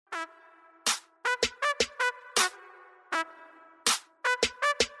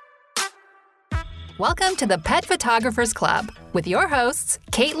Welcome to the Pet Photographers Club with your hosts,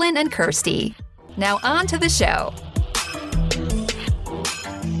 Caitlin and Kirsty. Now on to the show.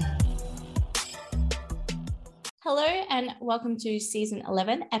 Hello and welcome to Season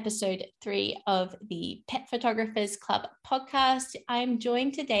 11, Episode 3 of the Pet Photographers Club podcast. I'm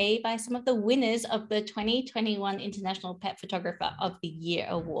joined today by some of the winners of the 2021 International Pet Photographer of the Year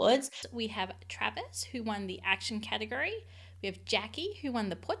Awards. We have Travis, who won the action category. We have Jackie, who won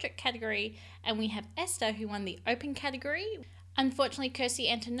the portrait category. And we have Esther, who won the open category. Unfortunately, Kirsty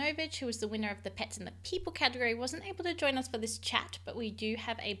Antonovich, who was the winner of the Pets and the People category, wasn't able to join us for this chat, but we do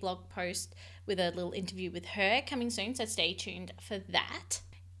have a blog post with a little interview with her coming soon, so stay tuned for that.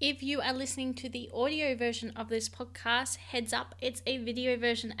 If you are listening to the audio version of this podcast, heads up, it's a video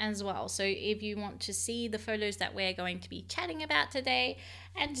version as well. So if you want to see the photos that we're going to be chatting about today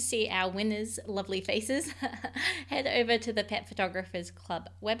and to see our winners' lovely faces, head over to the Pet Photographers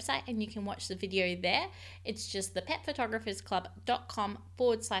Club website and you can watch the video there. It's just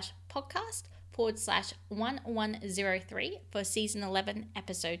thepetphotographersclub.com/podcast/1103 for Season 11,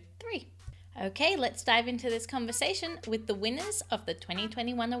 Episode 3. Okay, let's dive into this conversation with the winners of the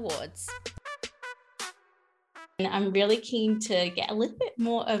 2021 awards. And I'm really keen to get a little bit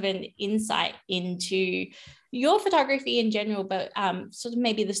more of an insight into your photography in general, but sort of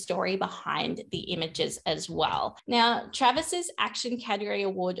maybe the story behind the images as well. Now, Travis's Action Category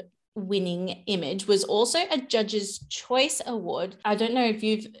Award winning image was also a Judge's Choice Award. I don't know if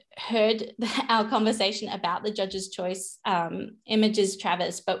you've heard our conversation about the Judge's Choice images,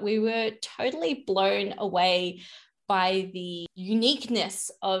 Travis, but we were totally blown away by the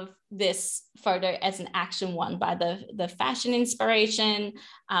uniqueness of this photo as an action one, by the fashion inspiration,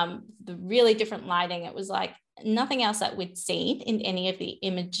 the really different lighting. It was like nothing else that we'd seen in any of the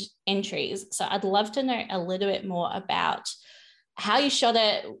image entries. So I'd love to know a little bit more about how you shot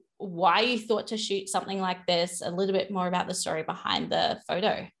it, why you thought to shoot something like this, a little bit more about the story behind the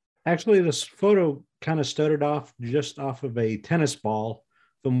photo. Actually, this photo kind of started off just off of a tennis ball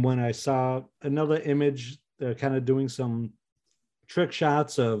from when I saw another image. They're kind of doing some trick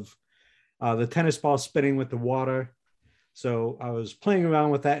shots of the tennis ball spinning with the water. So I was playing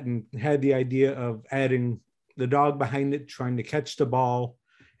around with that and had the idea of adding the dog behind it, trying to catch the ball.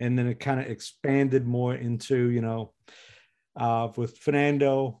 And then it kind of expanded more into, with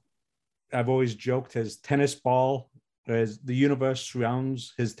Fernando, I've always joked his tennis ball, as the universe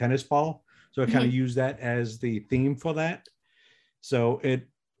surrounds his tennis ball. So I kind of use that as the theme for that. So it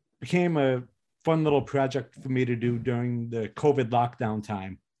became a fun little project for me to do during the COVID lockdown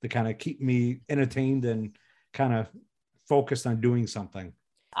time to kind of keep me entertained and kind of focused on doing something.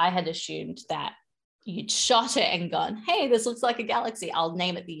 I had assumed that you'd shot it and gone, hey, this looks like a galaxy, I'll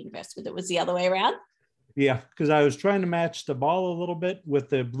name it the universe, but it was the other way around. Yeah, because I was trying to match the ball a little bit with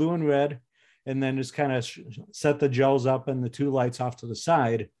the blue and red, and then just kind of set the gels up and the two lights off to the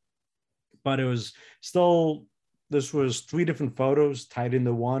side. But it was still, this was 3 different photos tied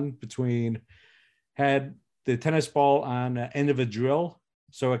into one. Had the tennis ball on the end of a drill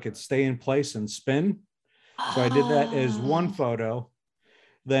so it could stay in place and spin. So I did that as one photo.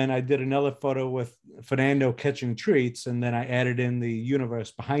 Then I did another photo with Fernando catching treats, and then I added in the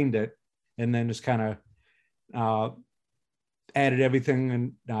universe behind it, and then just kind of added everything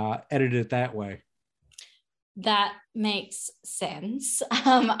and edited it that way. That makes sense.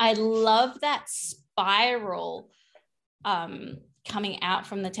 I love that spiral coming out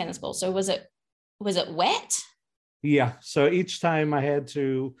from the tennis ball. So was it wet? Yeah. So each time I had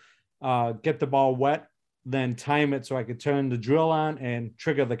to get the ball wet, then time it so I could turn the drill on and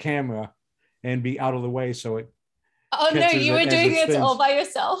trigger the camera and be out of the way so it. Oh no, you were doing it all by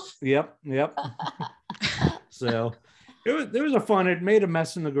yourself. Yep. So it was a fun. It made a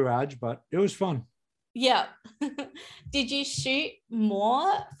mess in the garage, but it was fun. Yeah. Did you shoot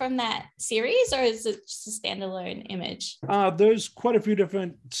more from that series, or is it just a standalone image? There's quite a few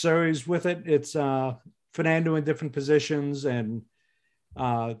different series with it. It's Fernando in different positions and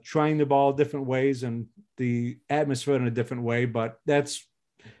trying the ball different ways and the atmosphere in a different way. But that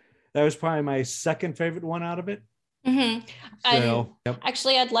was probably my second favorite one out of it. Mm-hmm. So,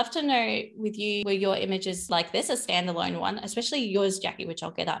 Actually, I'd love to know with you, were your images like this a standalone one, especially yours, Jackie, which I'll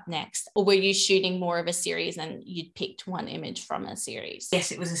get up next, or were you shooting more of a series and you'd picked one image from a series?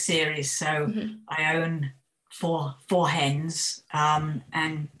 Yes, it was a series. So I own four hens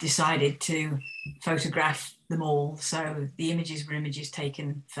and decided to photograph them all. So the images were images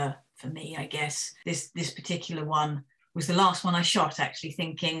taken for me, I guess. This particular one was the last one I shot, actually,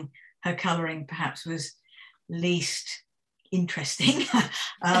 thinking her colouring perhaps was least interesting,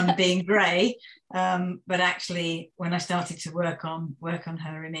 being grey. But actually, when I started to work on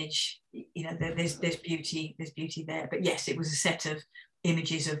her image, there's beauty there. But yes, it was a set of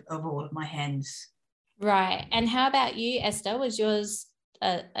images of all of my hens. Right. And how about you, Esther? Was yours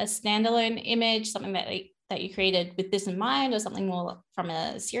a standalone image, something that you created with this in mind, or something more from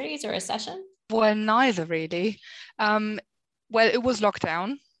a series or a session? Well, neither really. Well, it was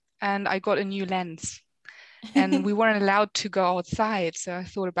lockdown and I got a new lens and we weren't allowed to go outside. So I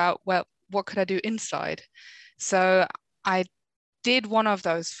thought about, well, what could I do inside? So I did one of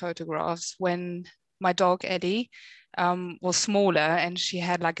those photographs when my dog Eddie was smaller and she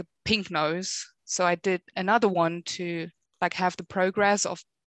had like a pink nose. So I did another one to like have the progress of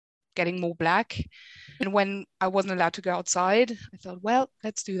getting more black. And when I wasn't allowed to go outside, I thought, well,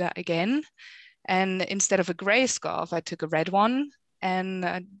 let's do that again. And instead of a gray scarf, I took a red one and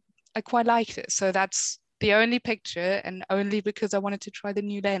I quite liked it. So that's the only picture, and only because I wanted to try the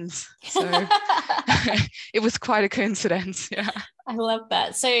new lens. So it was quite a coincidence. Yeah. I love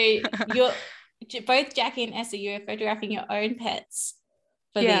that. So you're both Jackie and Esther, you're photographing your own pets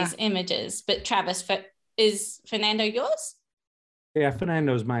for these images. But Travis, is Fernando yours? Yeah,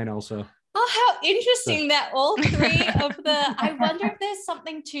 Fernando's mine also. Oh, how interesting that all three of I wonder if there's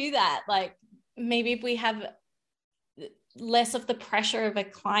something to that. Like maybe if we have less of the pressure of a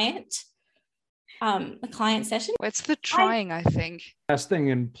client session. Well, it's the trying, I think. Best thing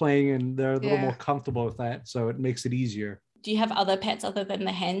in playing, and they're a little more comfortable with that, so it makes it easier. Do you have other pets other than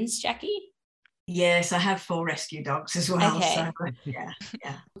the hens, Jackie? Yes, I have 4 rescue dogs as well. Okay. So, yeah.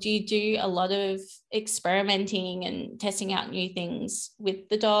 Do you do a lot of experimenting and testing out new things with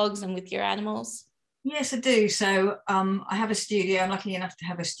the dogs and with your animals? Yes, I do. So I have a studio. I'm lucky enough to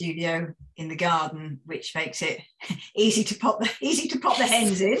have a studio in the garden, which makes it easy to pop the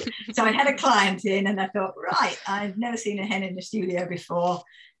hens in. So I had a client in, and I thought, right, I've never seen a hen in the studio before.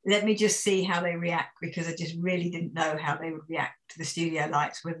 Let me just see how they react, because I just really didn't know how they would react to the studio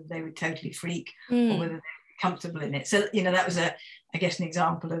lights, whether they would totally freak or whether they were comfortable in it. So, that was an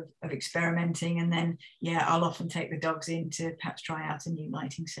example of experimenting. And then, I'll often take the dogs in to perhaps try out a new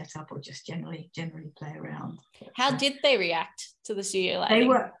lighting setup, or just generally play around. How did they react to the studio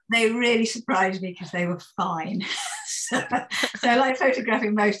lighting? They really surprised me, because they were fine. so like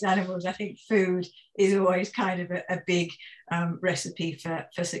photographing most animals, I think food is always kind of a big recipe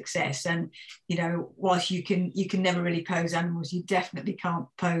for success. And whilst you can never really pose animals, you definitely can't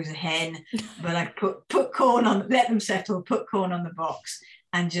pose a hen. But I put corn on, let them settle, put corn on the box,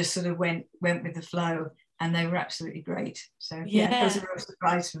 and just sort of went with the flow. And they were absolutely great. So it was a real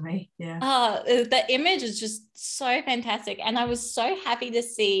surprise for me. The image is just so fantastic, and I was so happy to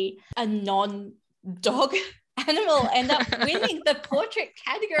see a non-dog animal end up winning the portrait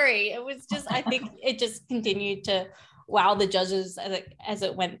category. It was just, I think it just continued to wow the judges as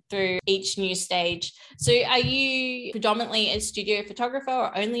it went through each new stage. So are you predominantly a studio photographer,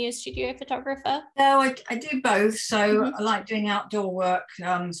 or only a studio photographer? No, I do both. So I like doing outdoor work,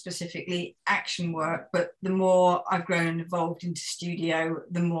 specifically action work, but the more I've grown and evolved into studio,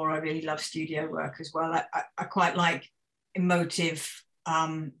 the more I really love studio work as well. I quite like emotive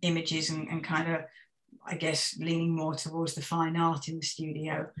images and kind of, I guess, leaning more towards the fine art in the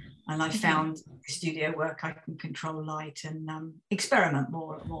studio. And I found the studio work, I can control light and experiment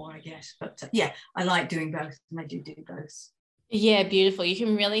more, I guess. But I like doing both, and I do both. Yeah, beautiful. You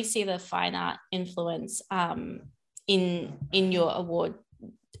can really see the fine art influence in your award,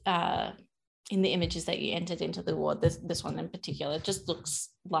 in the images that you entered into the award. This one in particular just looks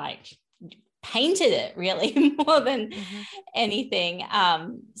like painted it really more than anything.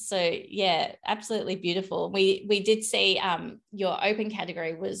 So absolutely beautiful. We did see your open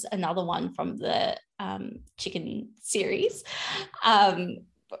category was another one from the chicken series.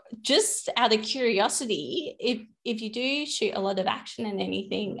 Just out of curiosity, if you do shoot a lot of action in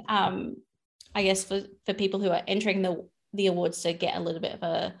anything, I guess for people who are entering the awards to get a little bit of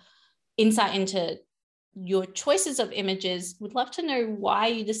a insight into your choices of images, would love to know why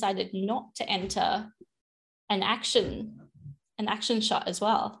you decided not to enter an action shot as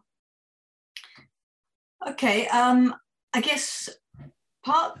well. Okay, I guess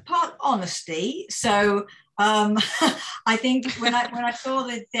part honesty. So I think when I saw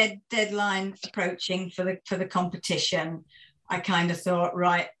the deadline approaching for the competition, I kind of thought,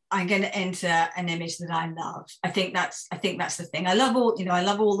 right, I'm going to enter an image that I love. I think that's the thing. I love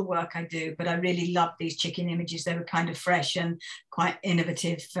all the work I do, but I really love these chicken images. They were kind of fresh and quite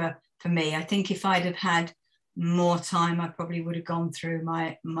innovative for me. I think if I'd have had more time, I probably would have gone through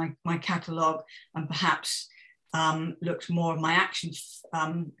my catalogue and perhaps looked more of my action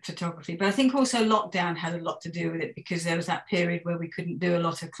photography. But I think also lockdown had a lot to do with it, because there was that period where we couldn't do a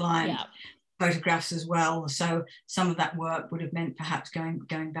lot of client photographs as well. So some of that work would have meant perhaps going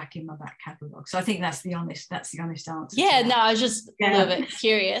back in my back catalogue. So I think that's the honest answer. Yeah, no, I was just a little bit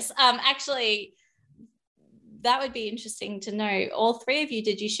curious. Actually, that would be interesting to know. All three of you,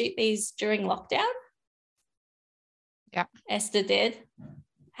 did you shoot these during lockdown? Yeah. Esther did.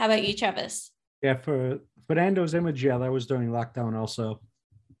 How about you, Travis? Yeah, for Fernando's image, yeah, that was during lockdown also.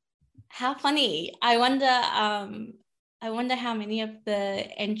 How funny. I wonder how many of the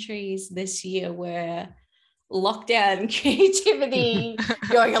entries this year were lockdown creativity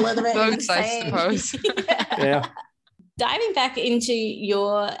going a little bit Both insane. sides, suppose. Yeah. Diving back into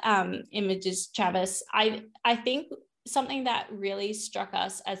your images, Travis, I think something that really struck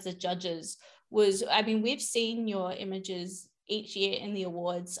us as the judges was, I mean, we've seen your images each year in the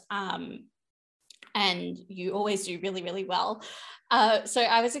awards, and you always do really, really well. So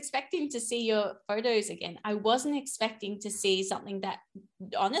I was expecting to see your photos again. I wasn't expecting to see something that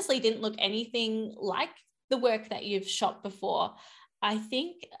honestly didn't look anything like the work that you've shot before. I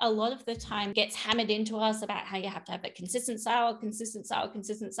think a lot of the time gets hammered into us about how you have to have a consistent style.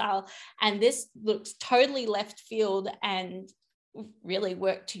 And this looks totally left field and really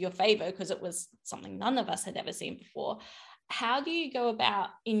worked to your favor because it was something none of us had ever seen before. How do you go about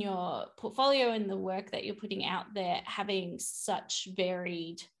in your portfolio and the work that you're putting out there having such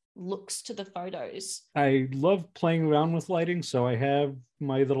varied looks to the photos? I love playing around with lighting. So I have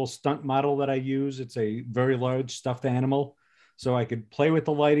my little stunt model that I use. It's a very large stuffed animal. So I could play with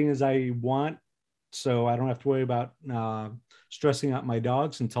the lighting as I want. So I don't have to worry about stressing out my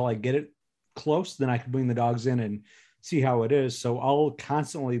dogs until I get it close. Then I can bring the dogs in and see how it is. So I'll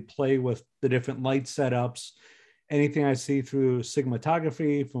constantly play with the different light setups, anything I see through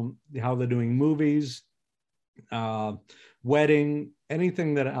cinematography, from how they're doing movies, wedding,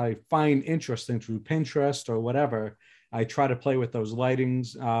 anything that I find interesting through Pinterest or whatever, I try to play with those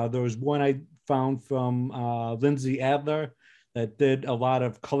lightings. There was one I found from Lindsay Adler that did a lot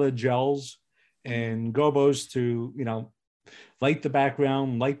of colored gels and gobos to, light the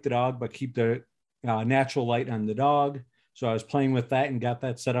background, light the dog, but keep the natural light on the dog. So I was playing with that and got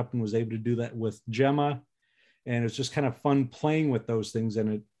that set up and was able to do that with Gemma. And it's just kind of fun playing with those things.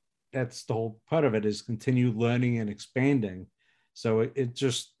 And that's the whole part of it, is continue learning and expanding. So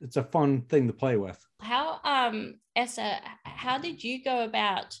it's a fun thing to play with. How, Esther, how did you go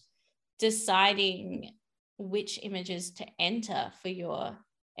about deciding which images to enter for your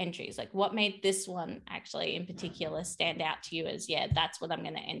entries? Like, what made this one actually in particular stand out to you as, yeah, that's what I'm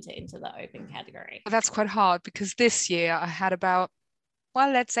going to enter into the open category? That's quite hard because this year I had about,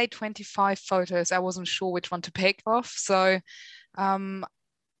 well, let's say 25 photos. I wasn't sure which one to pick off. So I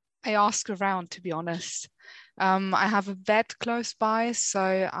asked around, to be honest. I have a vet close by,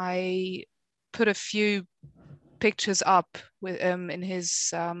 so I put a few pictures up with in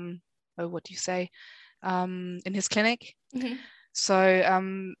his what do you say, in his clinic. Mm-hmm.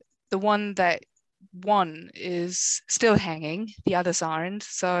 So the one that won is still hanging, the others aren't.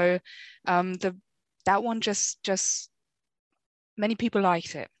 So that one just many people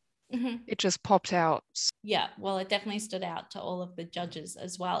liked it. Mm-hmm. It just popped out. Yeah, well, it definitely stood out to all of the judges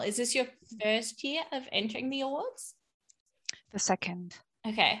as well. Is this your first year of entering the awards? The second.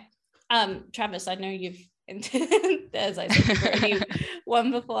 Okay. Travis, I know you've entered, as I said, you've already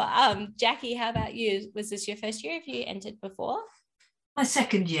won before. Jackie, how about you? Was this your first year? Have you entered before? My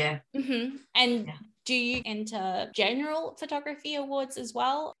second year. Mm-hmm. And do you enter general photography awards as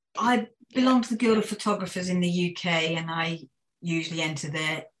well? I belong to the Guild of Photographers in the UK, and I usually enter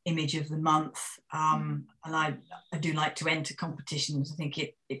their image of the month. And I do like to enter competitions. I think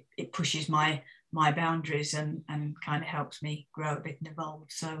it pushes my boundaries and kind of helps me grow a bit and evolve.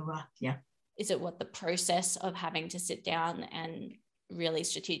 So yeah. Is it the process of having to sit down and really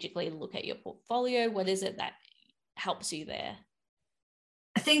strategically look at your portfolio? What is it that helps you there?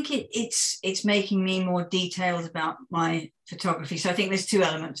 I think it's making me more detailed about my photography. So I think there's two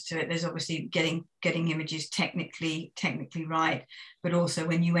elements to it. There's obviously getting images technically right, but also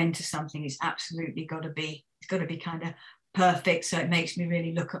when you enter something, it's absolutely got to be kind of perfect. So it makes me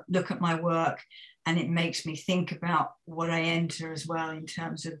really look at my work, and it makes me think about what I enter as well in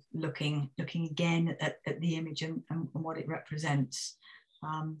terms of looking again at the image and what it represents.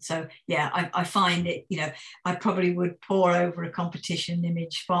 So yeah, I find it, I probably would pore over a competition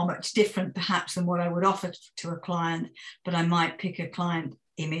image far much different perhaps than what I would offer to a client, but I might pick a client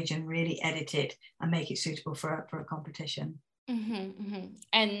image and really edit it and make it suitable for a competition. Mm-hmm, mm-hmm.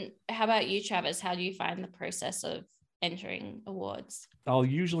 And how about you, Travis? How do you find the process of entering awards? I'll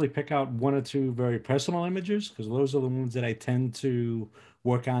usually pick out one or two very personal images because those are the ones that I tend to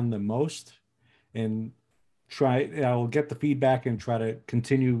work on the most, and I'll get the feedback and try to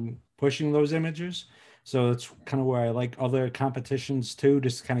continue pushing those images. So that's kind of where I like other competitions too,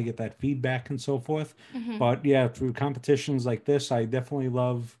 just to kind of get that feedback and so forth. But yeah, through competitions like this, I definitely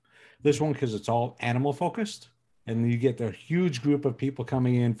love this one because it's all animal focused. And you get a huge group of people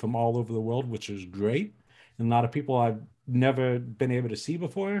coming in from all over the world, which is great. And a lot of people I've never been able to see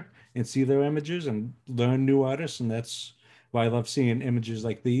before and see their images and learn new artists. And that's why I love seeing images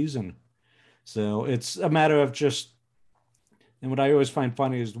like these. And so it's a matter of just, and what I always find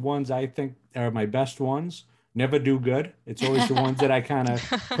funny is the ones I think are my best ones never do good. It's always the ones that I kind of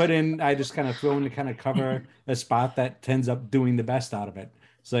put in, I just kind of throw in to kind of cover a spot that ends up doing the best out of it.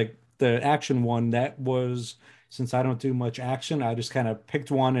 It's like the action one that was, since I don't do much action, I just kind of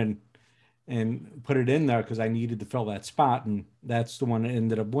picked one and put it in there because I needed to fill that spot, and that's the one that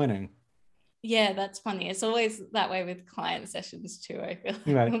ended up winning. Yeah, that's funny. It's always that way with client sessions too. I feel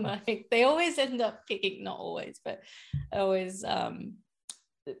like, Right. like they always end up picking, not always, but always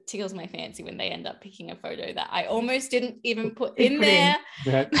it tickles my fancy when they end up picking a photo that I almost didn't even put in there.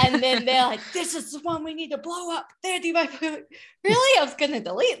 Right. And then they're like, this is the one we need to blow up. There, do my photo. Really? I was going to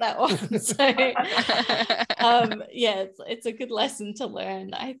delete that one. So yeah, it's a good lesson to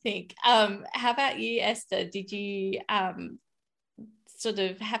learn, I think. How about you, Esther? Did you sort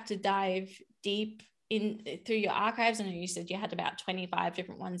of have to dive deep in through your archives? I know you said you had about 25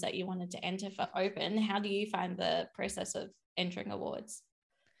 different ones that you wanted to enter for open. How do you find the process of entering awards?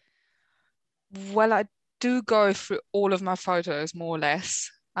 Well, I do go through all of my photos more or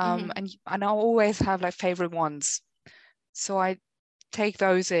less, and I always have like favorite ones, so I take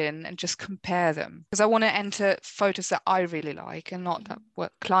those in and just compare them because I want to enter photos that I really like and not that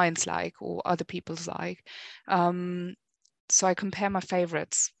what clients like or other people's like. So I compare my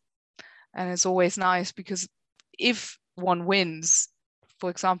favorites, and it's always nice because if one wins, for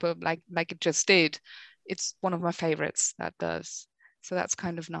example, like it just did, it's one of my favorites that does. So that's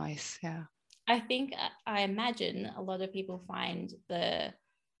kind of nice. Yeah. I imagine a lot of people find the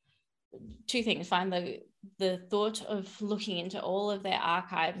thought of looking into all of their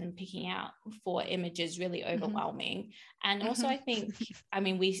archives and picking out 4 images really overwhelming. And also I think, I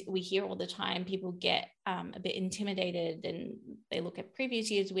mean, we hear all the time people get a bit intimidated and they look at previous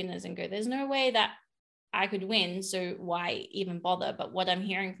year's winners and go, there's no way that I could win, so why even bother? But what I'm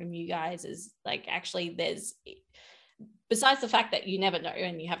hearing from you guys is like, actually there's, besides the fact that you never know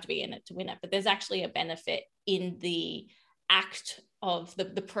and you have to be in it to win it, but there's actually a benefit in the act of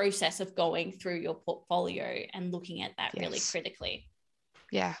the process of going through your portfolio and looking at that really critically.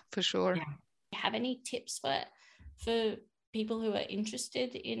 Yeah, for sure. Yeah. Do you have any tips for people who are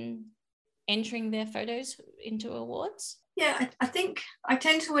interested in entering their photos into awards? Yeah, I think I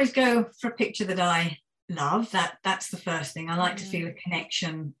tend to always go for a picture that I love. That's the first thing. I like to feel a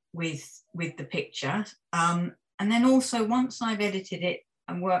connection with the picture. And then also once I've edited it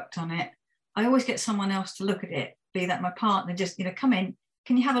and worked on it, I always get someone else to look at it, be that my partner, just, come in,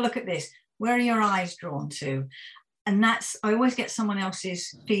 can you have a look at this? Where are your eyes drawn to? And I always get someone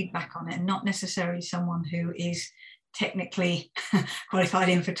else's feedback on it, and not necessarily someone who is technically qualified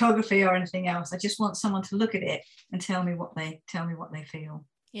in photography or anything else. I just want someone to look at it and tell me what they feel.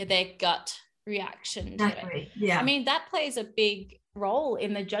 Yeah, their gut reaction. Exactly. Yeah. I mean, that plays a big role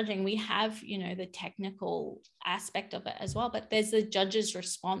in the judging. We have, the technical aspect of it as well, but there's the judge's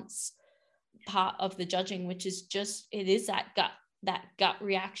response part of the judging, which is just, it is that gut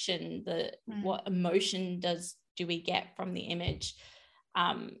reaction, what emotion do we get from the image,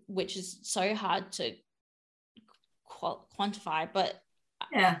 which is so hard to quantify, but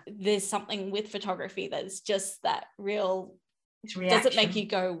there's something with photography that's just that real, does it make you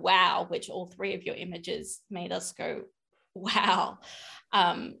go wow, which all 3 of your images made us go wow.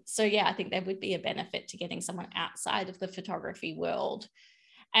 So yeah, I think there would be a benefit to getting someone outside of the photography world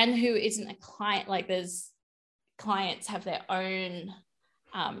and who isn't a client. Like, there's clients have their own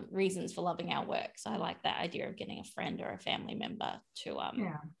reasons for loving our work. So I like that idea of getting a friend or a family member to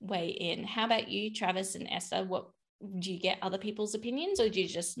weigh in. How about you, Travis and Esther? What do you get, other people's opinions, or do you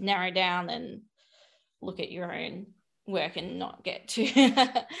just narrow down and look at your own work and not get too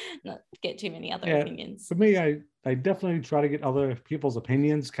many other opinions? For me, I definitely try to get other people's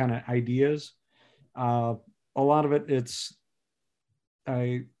opinions, kind of ideas. A lot of it,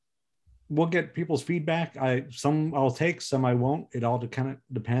 I will get people's feedback. Some I'll take, some I won't. It all kind of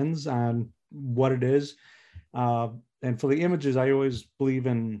depends on what it is. And for the images, I always believe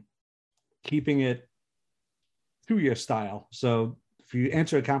in keeping it to your style. So if you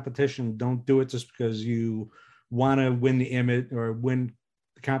enter a competition, don't do it just because you want to win the image or win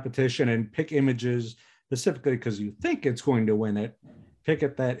the competition, and pick images specifically because you think it's going to win it. Pick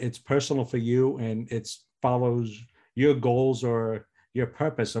it that it's personal for you and it follows your goals or your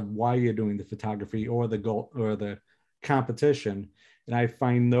purpose of why you're doing the photography or the goal or the competition. And I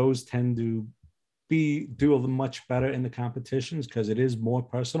find those tend to do much better in the competitions because it is more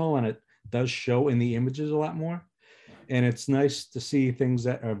personal and it does show in the images a lot more. And it's nice to see things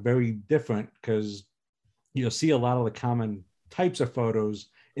that are very different because you'll see a lot of the common types of photos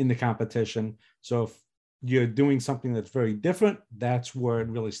in the competition. So if you're doing something that's very different, that's where it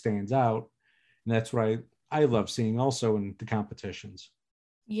really stands out. And that's what I love seeing also in the competitions.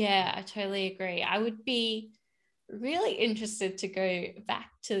 Yeah, I totally agree. I would be really interested to go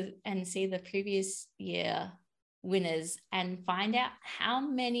back to and see the previous year winners and find out how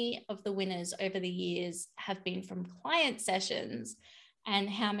many of the winners over the years have been from client sessions and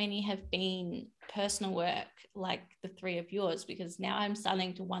how many have been personal work like the three of yours, because now I'm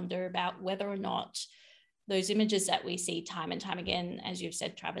starting to wonder about whether or not those images that we see time and time again, as you've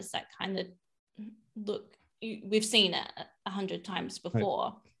said, Travis, that kind of look, we've seen it 100 times before.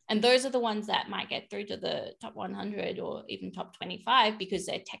 Right. And those are the ones that might get through to the top 100 or even top 25 because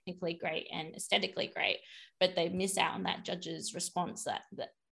they're technically great and aesthetically great, but they miss out on that judge's response, that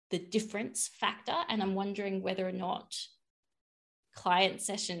the difference factor. And I'm wondering whether or not client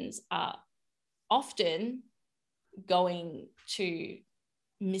sessions are often going to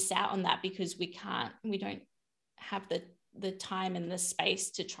miss out on that because we don't have the time and the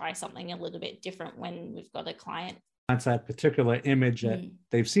space to try something a little bit different when we've got a client. That's that particular image that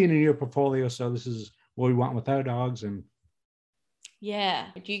they've seen in your portfolio. So this is what we want with our dogs. And yeah,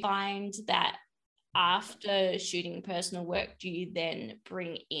 do you find that after shooting personal work, do you then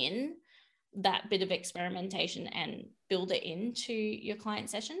bring in that bit of experimentation and build it into your client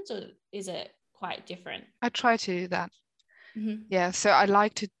sessions, or is it quite different? I try to do that. Yeah, so I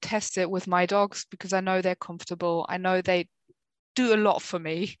like to test it with my dogs because I know they're comfortable. I know they do a lot for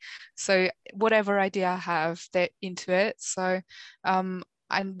me. So whatever idea I have, they're into it. So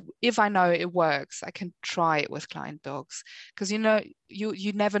and if I know it works, I can try it with client dogs because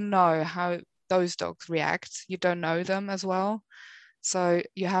you never know how those dogs react. You don't know them as well. So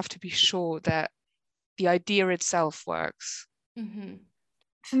you have to be sure that the idea itself works. Mm-hmm.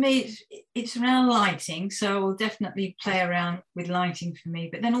 For me, it's around lighting. So I'll definitely play around with lighting for me.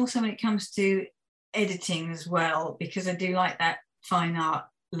 But then also when it comes to editing as well, because I do like that fine art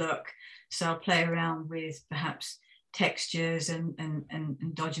look. So I'll play around with perhaps textures and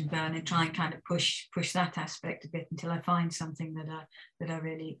dodge and burn and try and kind of push that aspect a bit until I find something that I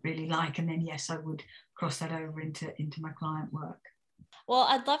really, really like. And then, yes, I would cross that over into my client work. Well,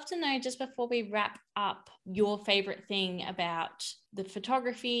 I'd love to know, just before we wrap up, your favorite thing about the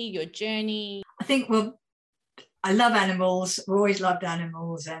photography, your journey. I think, well, I love animals. I've always loved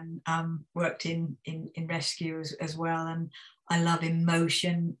animals and worked in rescue as well. And I love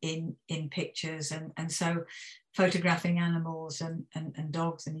emotion in pictures. And so photographing animals and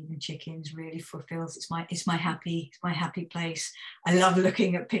dogs and even chickens really fulfills, it's my happy place. I love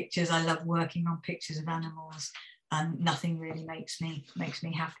looking at pictures. I love working on pictures of animals. And nothing really makes me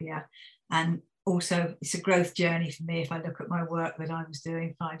happier. And also, it's a growth journey for me. If I look at my work that I was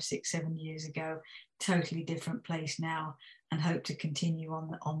doing 5, 6, 7 years ago, totally different place now, and hope to continue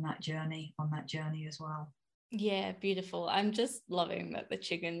on that journey as well. Yeah, beautiful. I'm just loving that the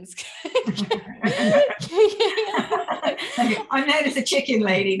chickens. I'm known as the chicken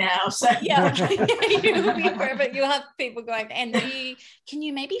lady now, so yeah, you'll be perfect. You'll have people going, and can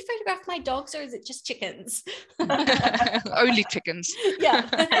you maybe photograph my dogs, or is it just chickens? Only chickens. Yeah.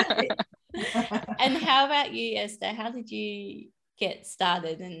 And how about you, Esther? How did you get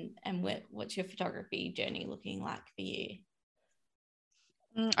started, and what's your photography journey looking like for you?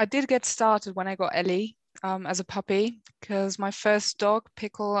 I did get started when I got Ellie. As a puppy, because my first dog,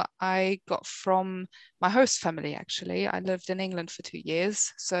 Pickle, I got from my host family, actually. I lived in England for 2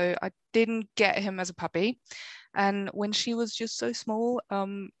 years, so I didn't get him as a puppy. And when she was just so small,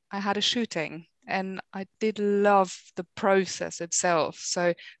 I had a shooting, and I did love the process itself.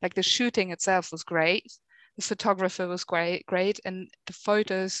 So like the shooting itself was great. The photographer was great. And the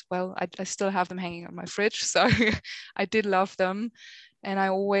photos, well, I still have them hanging on my fridge, so I did love them. And I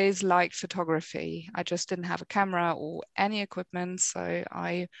always liked photography. I just didn't have a camera or any equipment. So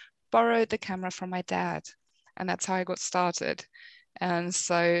I borrowed the camera from my dad, and that's how I got started. And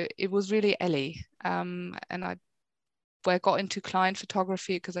so it was really Ellie. And I got into client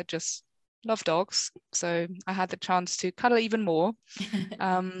photography because I just love dogs. So I had the chance to cuddle even more.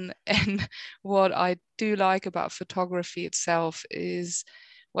 And what I do like about photography itself is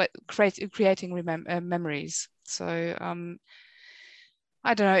creating memories. So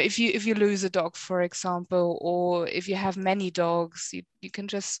I don't know, if you lose a dog, for example, or if you have many dogs, you can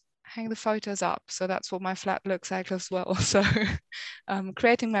just hang the photos up. So that's what my flat looks like as well. So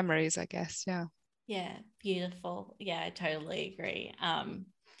creating memories, I guess. Yeah. Yeah, beautiful. Yeah, I totally agree.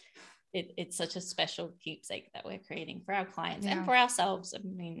 It's such a special keepsake that we're creating for our clients and for ourselves. I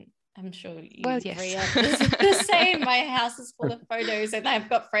mean, I'm sure you three are the same. My house is full of photos, and I've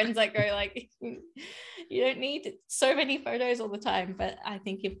got friends that go like, you don't need so many photos all the time. But I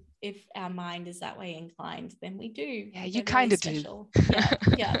think if our mind is that way inclined, then we do. Yeah, you kind of do.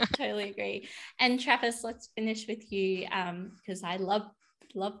 Yeah, totally agree. And Travis, let's finish with you because I love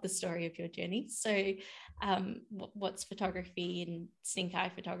the story of your journey. So what's photography and stink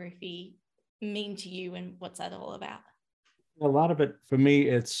eye photography mean to you, and what's that all about? A lot of it for me,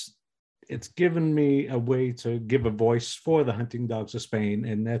 it's given me a way to give a voice for the hunting dogs of Spain.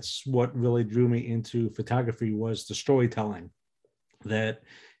 And that's what really drew me into photography, was the storytelling, that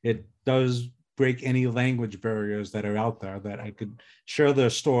it does break any language barriers that are out there, that I could share the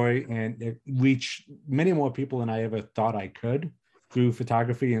story and it reach many more people than I ever thought I could through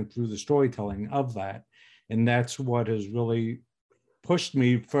photography and through the storytelling of that. And that's what has really pushed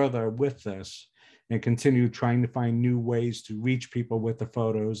me further with this, and continue trying to find new ways to reach people with the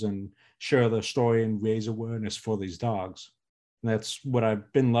photos and share the story and raise awareness for these dogs. And that's what I've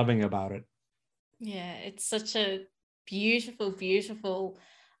been loving about it. Yeah, it's such a beautiful, beautiful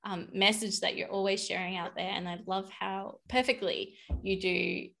message that you're always sharing out there. And I love how perfectly you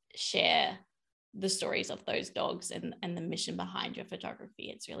do share the stories of those dogs and the mission behind your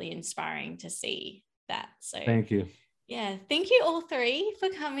photography. It's really inspiring to see that. So thank you. Yeah, thank you all three for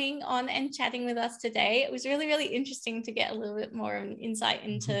coming on and chatting with us today. It was really, really interesting to get a little bit more insight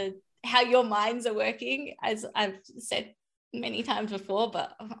into how your minds are working. As I've said many times before,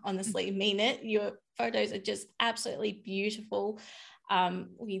 but honestly mean it. Your photos are just absolutely beautiful.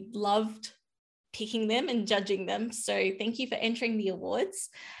 We loved picking them and judging them. So thank you for entering the awards.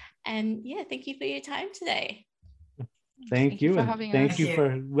 And yeah, thank you for your time today. Thank you. For And having thank us. you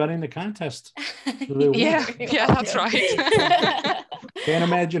for running the contest. Yeah, that's right. Can't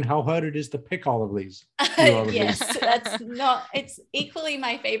imagine how hard it is to pick all of these. Yes, it's equally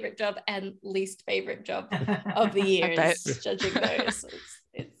my favorite job and least favorite job of the year is judging those.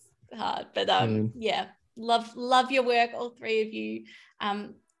 It's hard, but yeah, love your work, all three of you.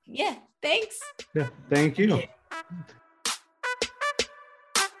 Yeah, thanks. Yeah, thank you.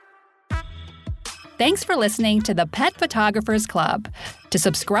 Thanks for listening to the Pet Photographers Club. To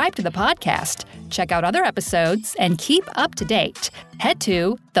subscribe to the podcast, check out other episodes, and keep up to date, head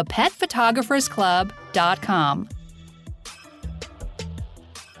to thepetphotographersclub.com.